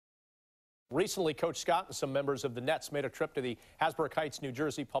Recently, Coach Scott and some members of the Nets made a trip to the Hasbrook Heights, New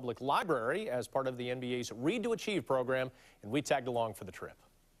Jersey Public Library as part of the NBA's Read to Achieve program, and we tagged along for the trip.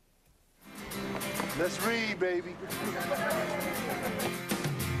 Let's read, baby.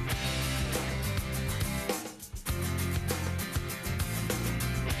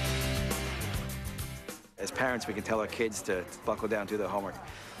 As parents, we can tell our kids to buckle down, do their homework.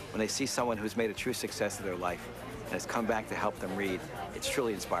 When they see someone who's made a true success of their life and has come back to help them read, it's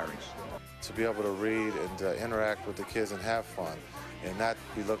truly inspiring. To be able to read and interact with the kids and have fun, and not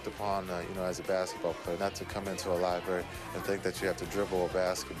be looked upon, as a basketball player, not to come into a library and think that you have to dribble a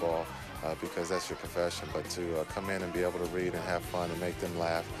basketball because that's your profession, but to come in and be able to read and have fun and make them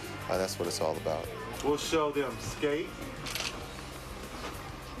laugh, that's what it's all about. We'll show them skate.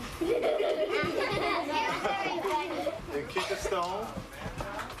 And kick a stone.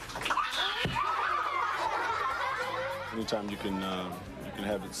 Anytime you can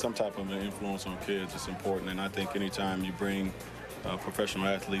have some type of an influence on kids, it's important. And I think anytime you bring professional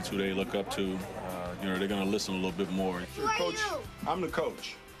athletes who they look up to, they're going to listen a little bit more. Who are Coach, you? I'm the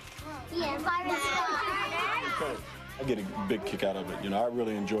coach. Yeah, Coach. I get a big kick out of it. I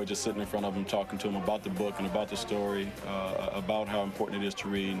really enjoy just sitting in front of them, talking to them about the book and about the story, about how important it is to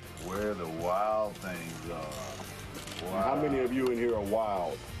read. Where the wild things are. Wow. How many of you in here are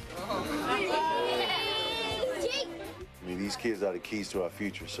wild? I mean, these kids are the keys to our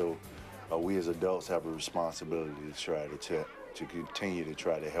future, so we as adults have a responsibility to try to continue to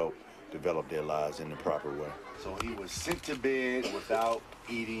try to help develop their lives in the proper way. So he was sent to bed without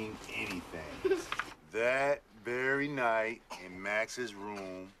eating anything. That very night in Max's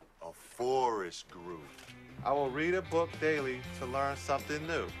room, a forest grew. I will read a book daily to learn something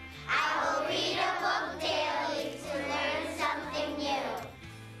new. I will read a book daily to learn something new.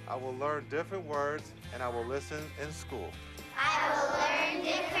 I will learn different words and I will listen in school. I will learn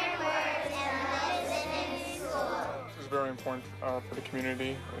different words and listen in school. This is very important for the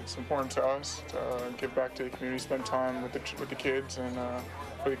community. It's important to us to give back to the community, spend time with the kids, and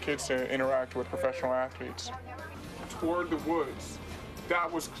for the kids to interact with professional athletes. Toward the woods.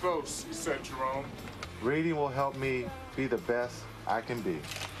 That was close, said Jerome. Reading will help me be the best I can be.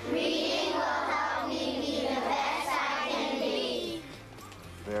 Reading will help me be the best I can be.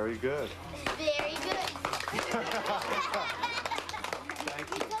 Very good. Very good. Thank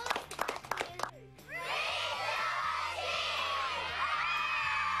you.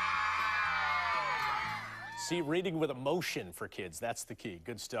 See, reading with emotion for kids, that's the key.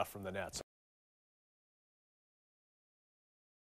 Good stuff from the Nets.